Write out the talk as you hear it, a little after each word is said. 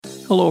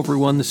Hello,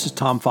 everyone. This is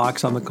Tom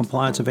Fox. I'm the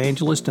Compliance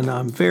Evangelist, and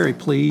I'm very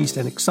pleased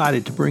and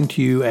excited to bring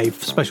to you a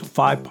special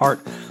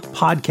 5-part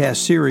podcast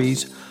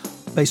series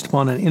based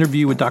upon an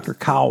interview with Dr.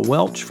 Kyle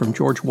Welch from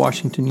George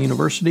Washington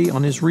University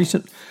on his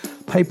recent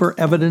paper,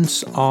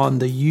 Evidence on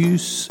the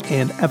Use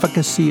and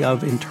Efficacy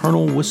of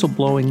Internal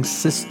Whistleblowing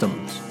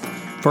Systems.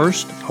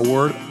 First, a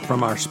word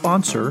from our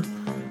sponsor,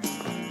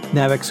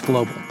 Navex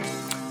Global.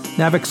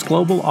 Navex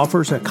Global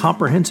offers a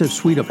comprehensive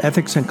suite of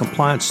ethics and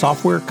compliance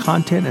software,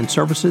 content, and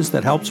services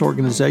that helps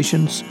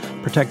organizations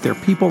protect their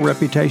people,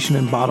 reputation,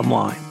 and bottom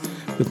line.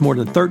 With more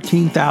than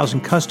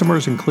 13,000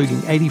 customers, including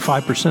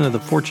 85% of the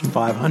Fortune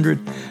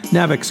 500,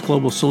 Navex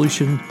Global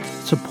Solutions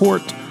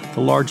support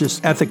the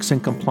largest ethics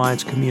and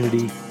compliance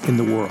community in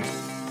the world.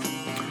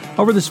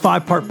 Over this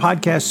 5-part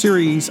podcast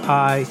series,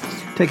 I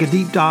take a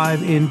deep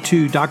dive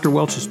into Dr.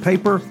 Welch's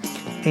paper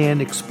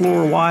and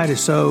explore why it is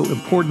so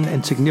important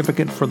and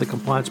significant for the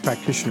compliance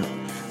practitioner.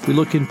 We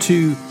look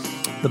into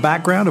the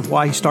background of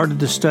why he started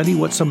to study,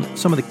 what some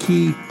of the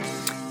key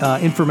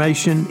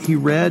information he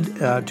read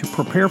to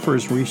prepare for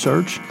his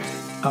research,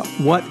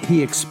 what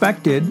he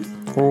expected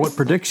or what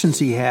predictions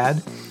he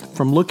had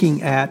from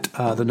looking at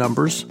the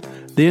numbers.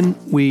 Then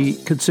we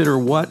consider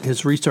what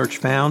his research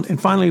found,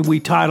 and finally we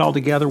tie it all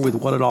together with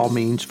what it all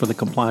means for the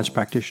compliance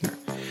practitioner.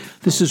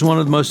 This is one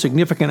of the most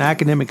significant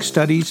academic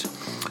studies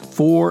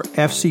for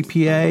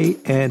FCPA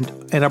and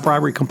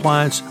anti-bribery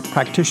compliance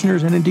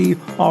practitioners, and indeed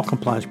all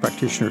compliance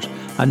practitioners.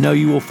 I know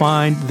you will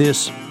find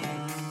this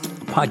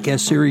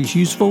podcast series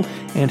useful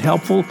and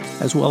helpful,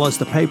 as well as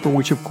the paper,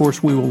 which of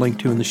course we will link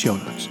to in the show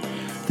notes.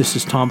 This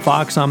is Tom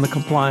Fox. I'm the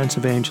Compliance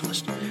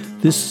Evangelist.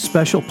 This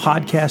special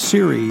podcast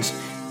series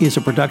is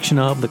a production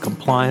of the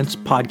Compliance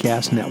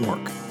Podcast Network.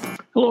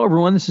 Hello,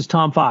 everyone. This is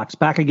Tom Fox,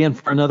 back again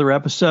for another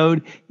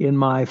episode in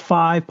my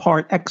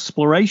 5-part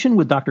exploration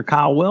with Dr.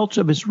 Kyle Welch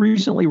of his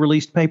recently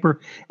released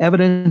paper,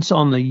 Evidence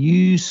on the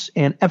Use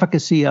and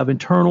Efficacy of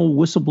Internal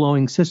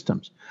Whistleblowing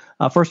Systems.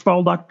 First of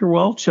all, Dr.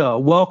 Welch,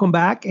 welcome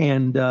back,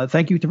 and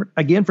thank you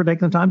again for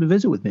taking the time to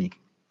visit with me.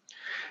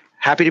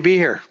 Happy to be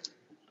here.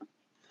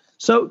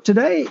 So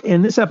today,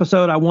 in this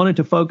episode, I wanted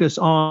to focus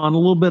on a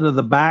little bit of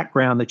the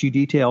background that you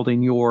detailed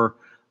in your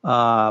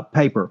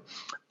paper.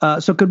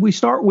 So could we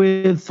start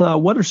with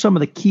what are some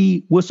of the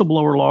key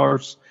whistleblower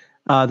laws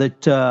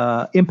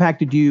that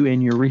impacted you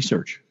in your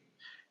research?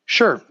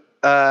 Sure.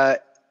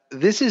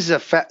 This is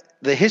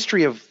the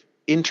history of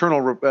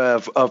internal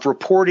of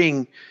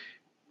reporting,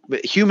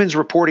 humans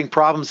reporting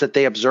problems that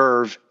they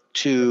observe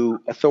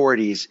to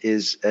authorities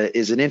is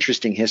an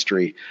interesting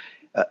history.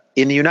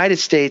 In the United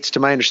States, to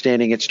my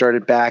understanding, it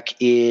started back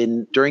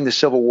during the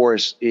Civil War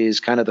is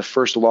kind of the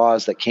first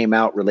laws that came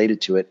out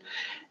related to it.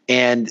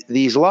 And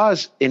these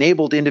laws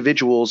enabled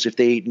individuals, if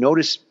they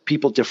noticed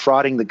people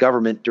defrauding the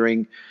government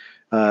during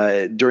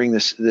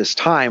this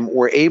time,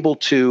 were able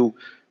to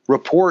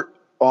report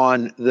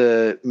on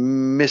the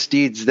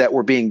misdeeds that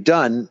were being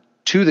done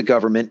to the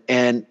government,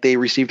 and they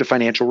received a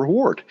financial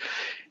reward.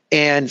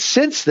 And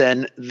since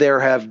then, there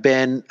have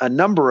been a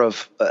number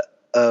of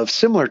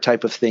similar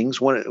type of things.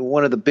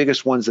 One of the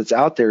biggest ones that's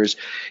out there is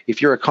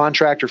if you're a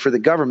contractor for the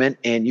government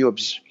and you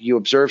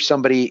observe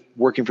somebody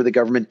working for the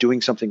government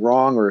doing something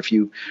wrong, or if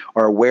you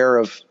are aware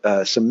of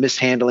some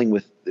mishandling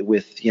with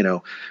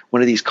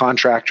one of these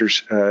contractors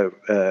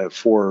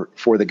for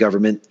the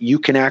government, you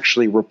can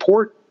actually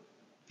report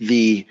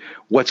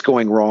what's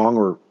going wrong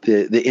or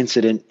the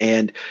incident,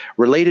 and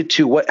related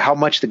to how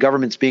much the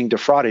government's being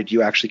defrauded,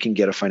 you actually can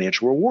get a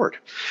financial reward.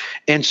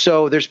 And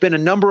so there's been a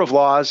number of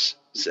laws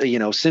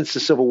since the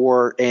Civil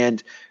War,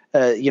 and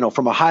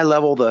from a high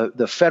level,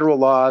 the federal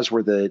laws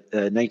were the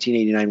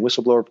 1989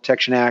 Whistleblower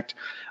Protection Act.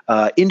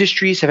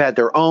 Industries have had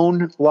their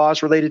own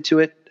laws related to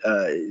it.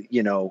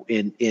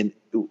 In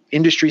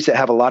industries that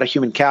have a lot of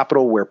human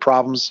capital, where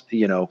problems,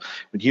 when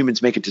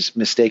humans make a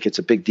mistake, it's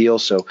a big deal.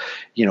 So,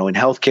 in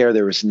healthcare,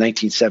 there was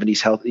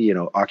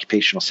 1970s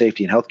Occupational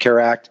Safety and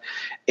Healthcare Act,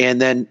 and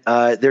then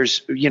there's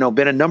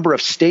been a number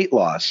of state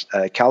laws.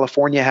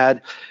 California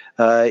had.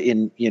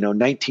 In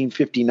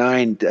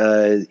 1959,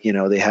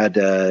 they had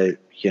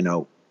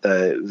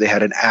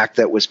an act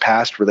that was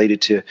passed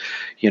related to,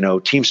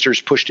 Teamsters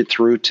pushed it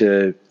through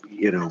to,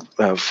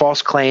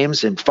 false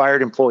claims and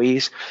fired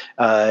employees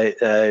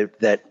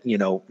that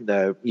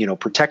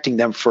protecting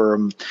them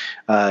from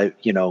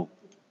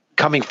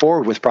coming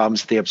forward with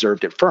problems that they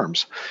observed at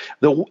firms.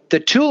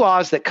 The two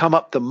laws that come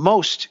up the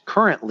most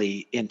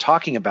currently in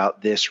talking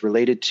about this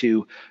related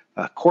to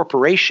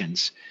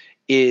corporations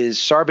is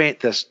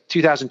the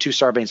 2002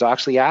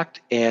 Sarbanes-Oxley Act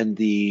and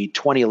the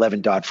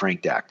 2011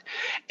 Dodd-Frank Act.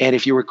 And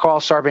if you recall,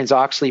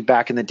 Sarbanes-Oxley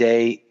back in the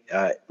day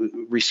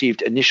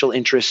received initial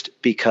interest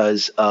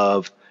because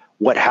of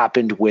what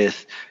happened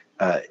with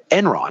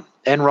Enron.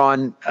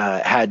 Enron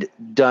had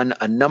done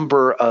a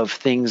number of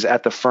things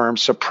at the firm.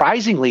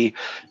 Surprisingly,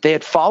 they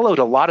had followed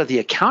a lot of the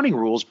accounting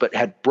rules, but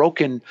had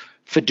broken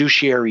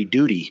fiduciary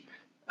duty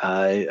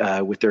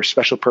with their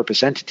special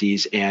purpose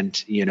entities,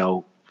 and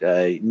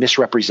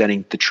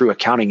misrepresenting the true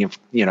accounting of,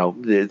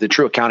 the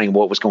true accounting of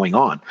what was going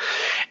on.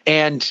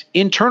 And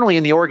internally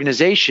in the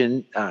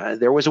organization,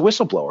 there was a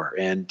whistleblower,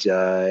 and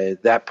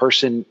that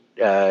person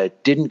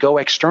didn't go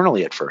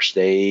externally at first.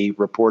 They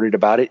reported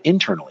about it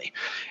internally,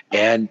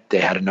 and they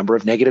had a number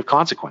of negative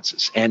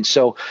consequences. And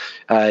so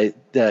the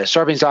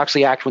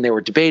Sarbanes-Oxley Act, when they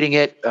were debating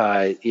it,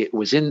 our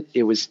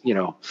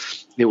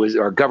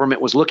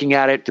government was looking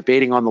at it,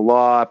 debating on the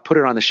law, put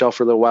it on the shelf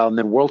for a little while, and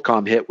then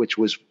WorldCom hit, which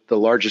was the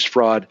largest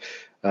fraud,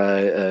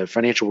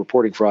 financial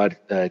reporting fraud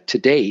to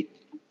date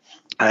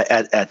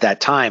at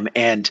that time.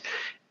 And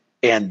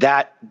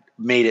that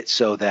made it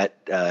so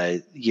that,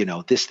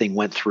 this thing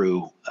went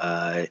through,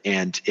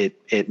 and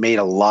it made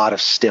a lot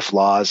of stiff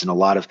laws, and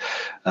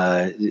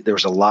there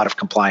was a lot of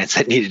compliance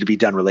that needed to be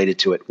done related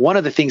to it. One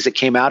of the things that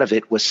came out of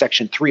it was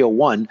Section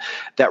 301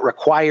 that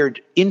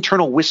required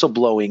internal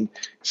whistleblowing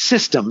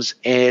systems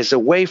as a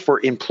way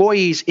for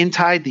employees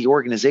inside the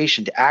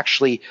organization to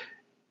actually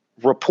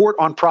report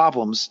on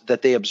problems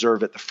that they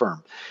observe at the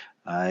firm.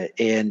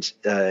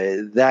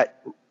 That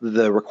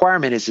the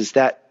requirement is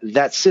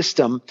that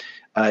system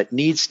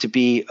needs to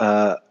be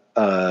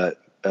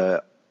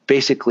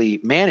basically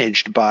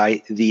managed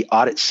by the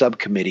audit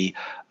subcommittee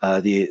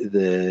of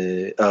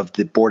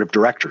the board of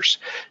directors.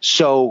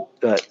 So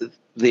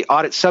the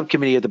audit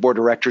subcommittee of the board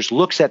of directors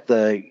looks at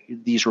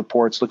these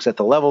reports, looks at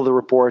the level of the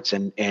reports,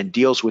 and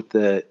deals with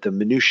the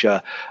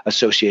minutia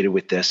associated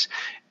with this.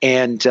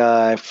 And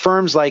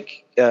firms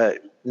like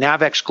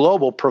Navex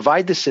Global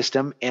provide the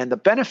system, and the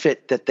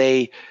benefit that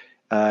they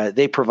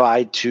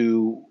provide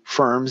to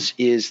firms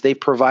is they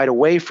provide a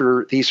way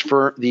for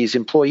these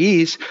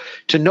employees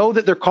to know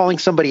that they're calling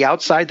somebody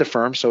outside the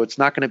firm, so it's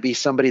not going to be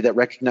somebody that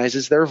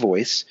recognizes their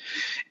voice.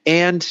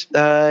 And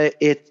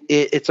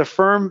it's a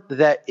firm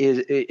that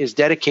is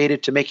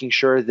dedicated to making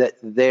sure that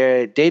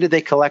their data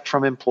they collect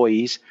from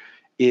employees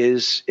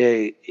is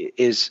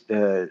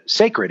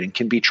sacred and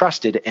can be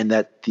trusted, and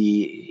that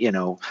the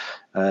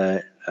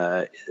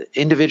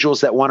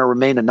individuals that want to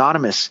remain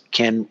anonymous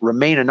can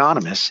remain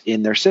anonymous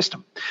in their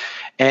system.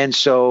 And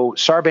so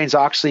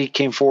Sarbanes-Oxley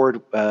came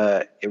forward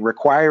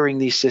requiring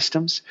these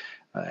systems,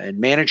 and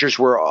managers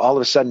were all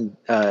of a sudden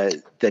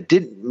that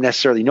didn't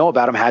necessarily know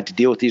about them had to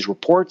deal with these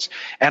reports,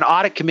 and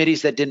audit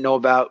committees that didn't know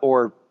about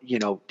or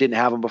didn't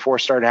have them before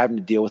started having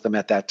to deal with them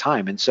at that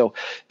time. And so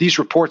these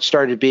reports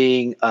started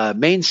being a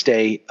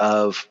mainstay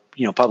of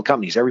public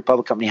companies. Every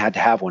public company had to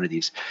have one of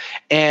these.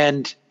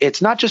 And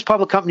it's not just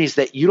public companies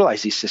that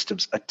utilize these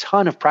systems. A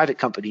ton of private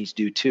companies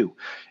do too.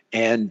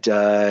 And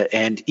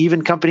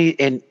even company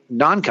and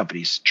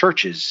non-companies,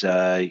 churches,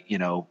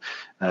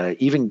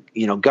 even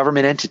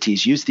government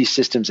entities use these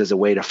systems as a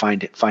way to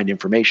find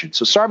information.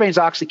 So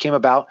Sarbanes-Oxley came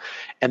about,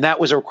 and that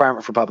was a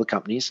requirement for public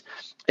companies.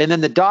 And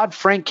then the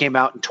Dodd-Frank came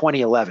out in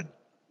 2011.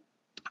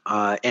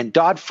 And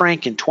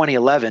Dodd-Frank in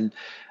 2011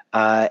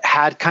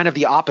 had kind of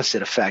the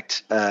opposite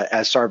effect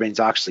as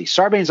Sarbanes-Oxley.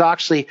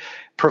 Sarbanes-Oxley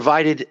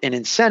provided an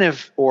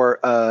incentive,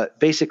 or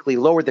basically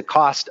lowered the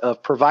cost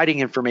of providing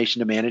information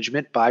to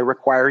management by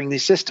requiring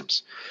these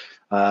systems.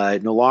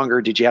 No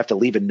longer did you have to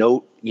leave a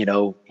note,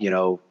 written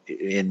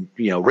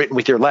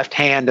with your left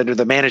hand under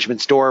the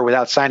management's door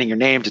without signing your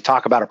name to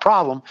talk about a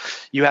problem.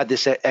 You had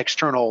this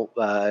external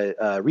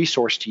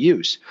resource to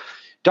use.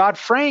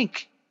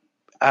 Dodd-Frank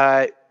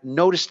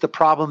noticed the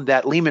problem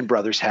that Lehman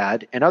Brothers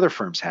had and other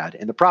firms had.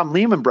 And the problem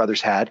Lehman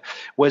Brothers had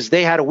was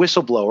they had a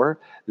whistleblower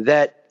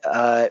that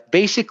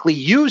basically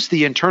used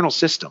the internal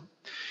system.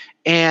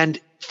 And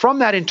from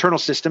that internal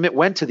system, it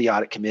went to the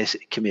audit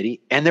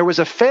committee, and there was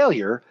a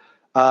failure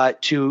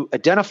to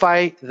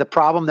identify the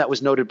problem that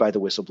was noted by the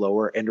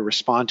whistleblower and to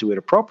respond to it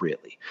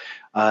appropriately.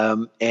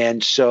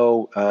 And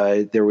so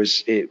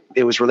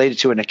it was related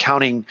to an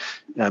accounting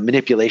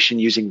manipulation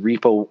using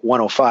Repo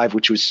 105,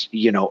 which was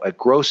a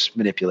gross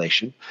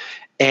manipulation.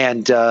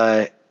 And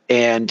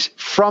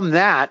from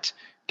that,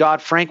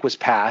 Dodd-Frank was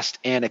passed,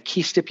 and a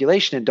key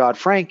stipulation in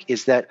Dodd-Frank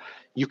is that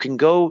you can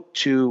go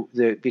to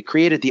they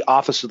created the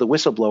Office of the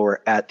Whistleblower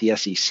at the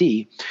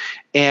SEC.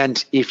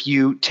 And if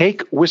you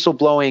take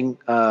whistleblowing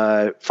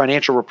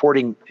financial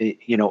reporting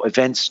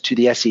events to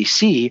the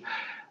SEC,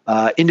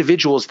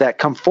 individuals that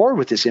come forward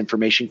with this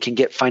information can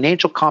get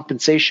financial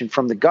compensation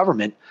from the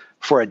government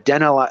for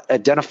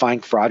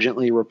identifying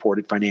fraudulently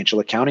reported financial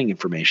accounting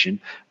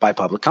information by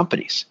public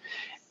companies.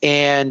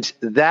 And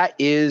that's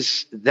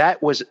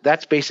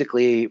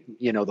basically,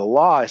 the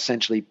law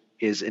essentially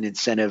is an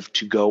incentive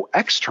to go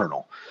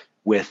external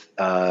with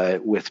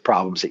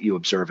problems that you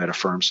observe at a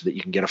firm so that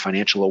you can get a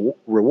financial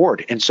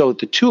reward. And so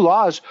the two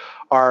laws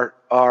are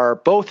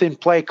both in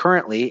play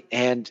currently,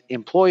 and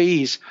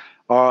employees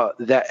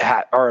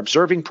that are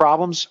observing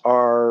problems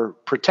are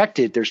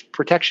protected. There's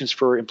protections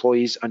for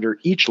employees under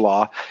each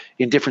law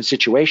in different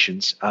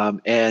situations,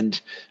 and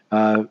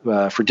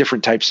for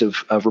different types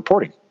of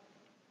reporting.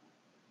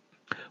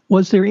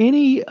 Was there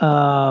any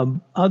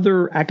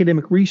other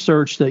academic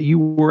research that you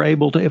were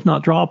able to, if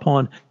not draw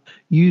upon,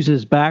 use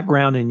as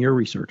background in your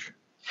research?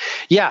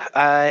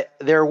 Yeah,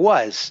 there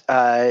was.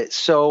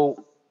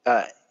 So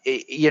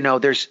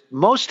there's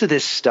most of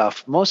this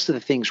stuff, most of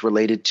the things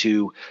related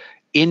to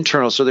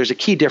internal. So there's a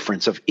key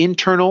difference of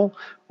internal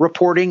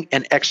reporting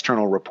and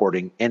external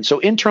reporting. And so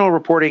internal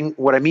reporting,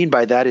 what I mean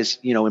by that is,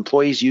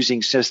 employees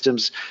using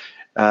systems,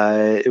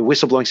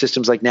 whistleblowing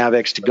systems like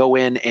Navex to go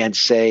in and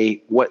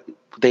say what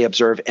they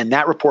observe, and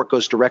that report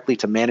goes directly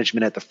to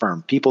management at the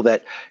firm, people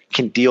that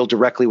can deal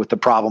directly with the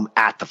problem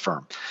at the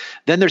firm.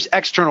 Then there's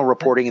external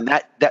reporting,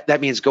 and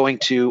that means going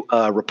to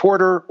a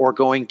reporter or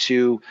going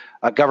to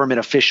a government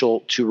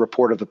official to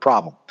report of the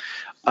problem.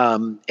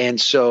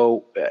 And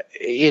so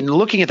in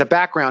looking at the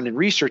background and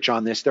research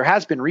on this, there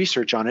has been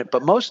research on it,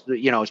 but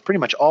it's pretty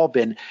much all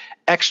been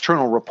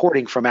external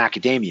reporting from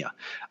academia.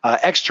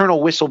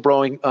 External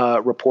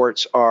whistleblowing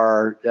reports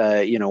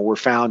were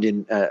found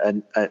in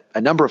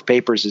a number of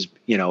papers.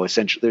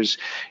 Essentially there's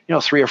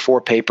 3 or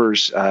 4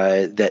 papers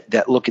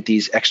that look at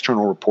these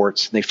external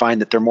reports. And they find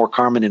that they're more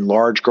common in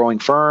large growing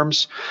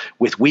firms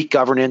with weak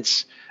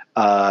governance.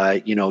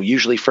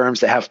 Usually firms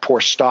that have poor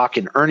stock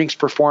and earnings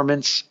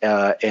performance,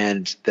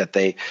 and that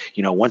they,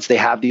 once they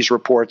have these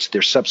reports,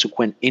 there's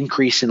subsequent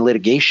increase in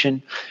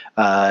litigation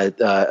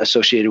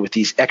associated with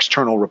these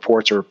external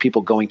reports, or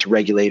people going to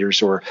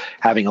regulators or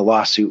having a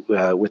lawsuit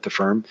with the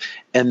firm.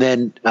 And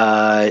then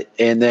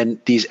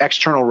these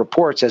external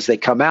reports, as they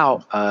come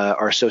out,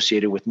 are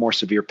associated with more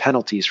severe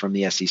penalties from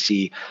the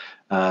SEC.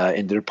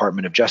 In the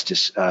Department of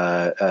Justice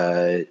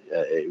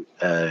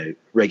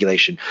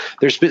regulation.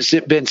 There's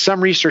been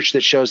some research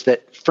that shows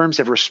that firms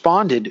have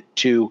responded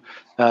to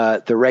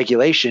the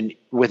regulation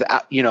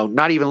without,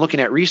 not even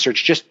looking at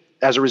research. Just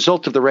as a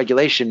result of the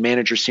regulation,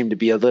 managers seem to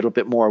be a little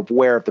bit more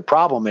aware of the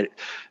problem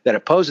that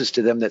it poses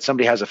to them, that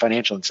somebody has a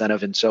financial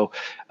incentive, and so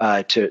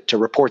to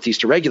report these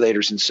to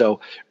regulators. And so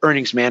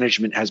earnings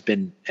management has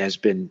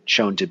been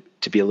shown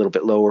to be a little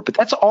bit lower. But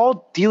that's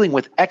all dealing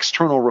with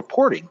external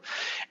reporting.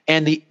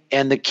 And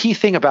the key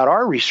thing about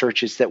our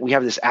research is that we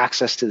have this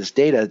access to this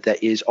data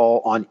that is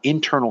all on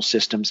internal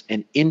systems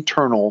and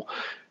internal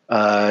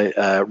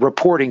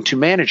reporting to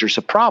managers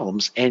of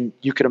problems. And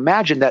you could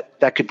imagine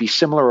that could be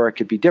similar or it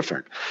could be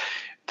different.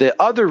 The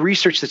other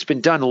research that's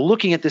been done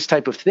looking at this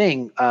type of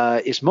thing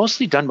is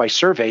mostly done by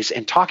surveys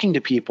and talking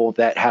to people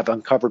that have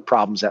uncovered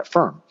problems at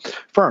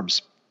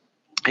firms.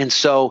 And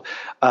so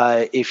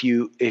if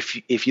you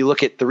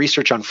look at the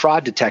research on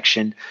fraud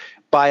detection,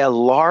 by a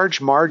large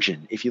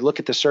margin, if you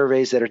look at the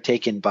surveys that are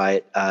taken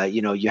by,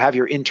 you have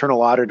your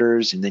internal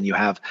auditors, and then you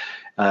have,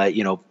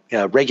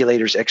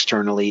 regulators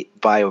externally.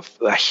 By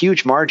a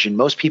huge margin,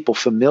 most people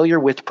familiar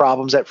with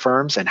problems at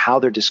firms and how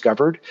they're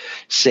discovered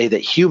say that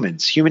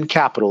human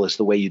capital is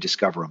the way you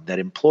discover them, that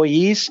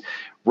employees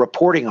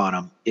reporting on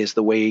them is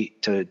the way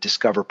to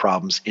discover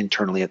problems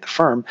internally at the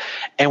firm.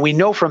 And we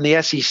know from the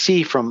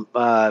SEC, from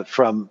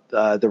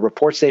the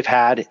reports they've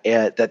had,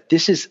 that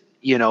this is,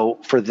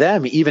 for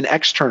them, even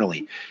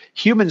externally,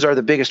 humans are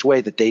the biggest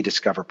way that they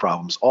discover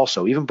problems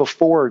also, even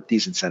before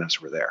these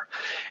incentives were there.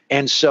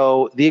 And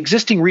so the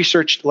existing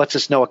research lets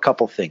us know a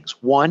couple things.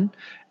 One,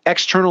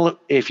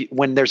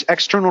 when there's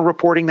external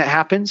reporting that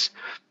happens,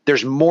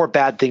 there's more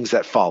bad things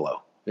that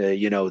follow.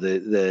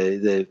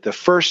 The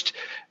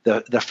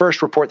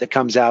first report that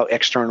comes out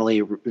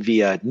externally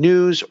via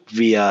news,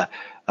 via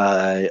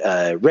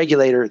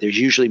regulator, there's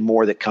usually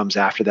more that comes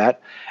after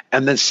that.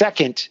 And then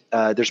second,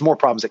 there's more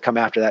problems that come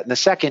after that. And the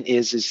second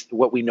is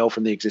what we know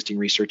from the existing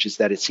research is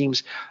that it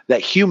seems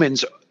that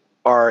humans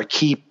are a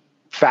key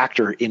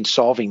factor in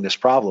solving this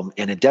problem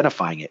and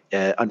identifying it.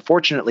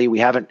 Unfortunately, we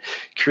haven't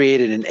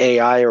created an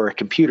AI or a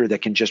computer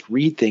that can just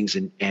read things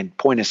and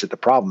point us at the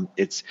problem.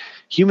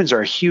 Humans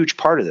are a huge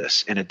part of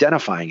this and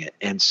identifying it.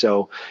 And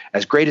so,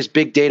 as great as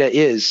big data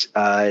is,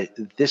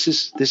 this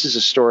is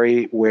a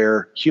story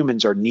where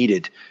humans are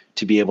needed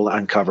to be able to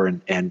uncover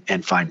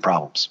and find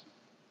problems.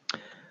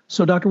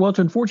 So, Dr. Welch,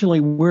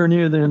 unfortunately, we're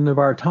near the end of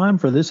our time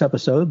for this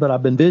episode, but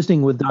I've been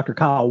visiting with Dr.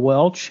 Kyle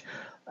Welch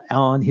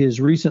on his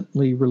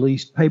recently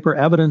released paper,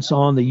 Evidence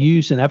on the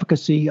Use and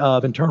Efficacy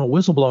of Internal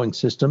Whistleblowing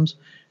Systems.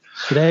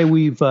 Today,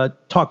 we've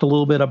talked a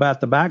little bit about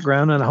the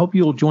background, and I hope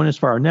you'll join us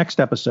for our next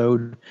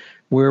episode,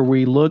 where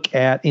we look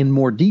at, in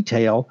more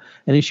detail,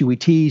 an issue we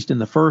teased in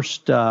the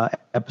first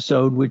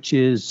episode, which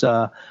is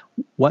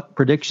what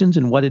predictions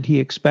and what did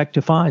he expect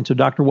to find. So,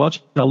 Dr.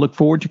 Welch, I look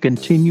forward to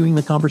continuing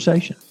the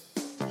conversation.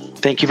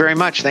 Thank you very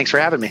much. Thanks for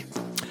having me.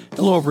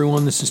 Hello,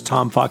 everyone. This is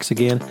Tom Fox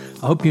again.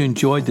 I hope you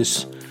enjoyed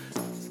this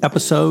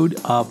episode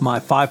of my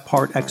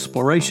 5-part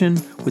exploration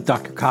with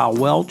Dr. Kyle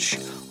Welch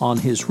on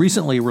his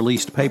recently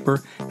released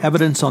paper,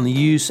 Evidence on the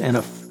Use and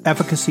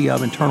Efficacy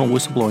of Internal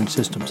Whistleblowing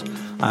Systems.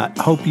 I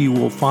hope you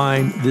will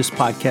find this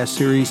podcast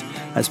series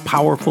as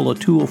powerful a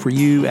tool for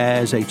you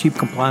as a chief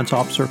compliance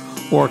officer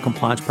or a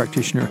compliance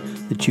practitioner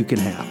that you can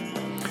have.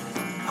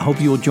 I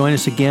hope you will join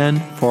us again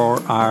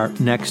for our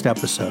next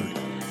episode.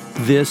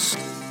 This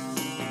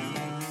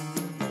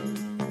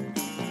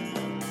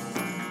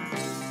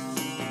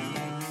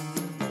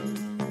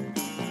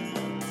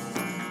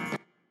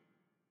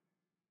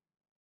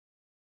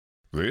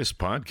This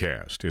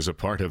podcast is a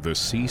part of the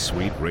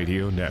C-Suite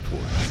Radio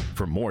Network.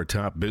 For more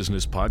top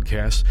business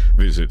podcasts,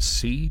 visit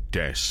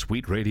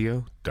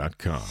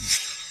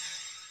c-suiteradio.com.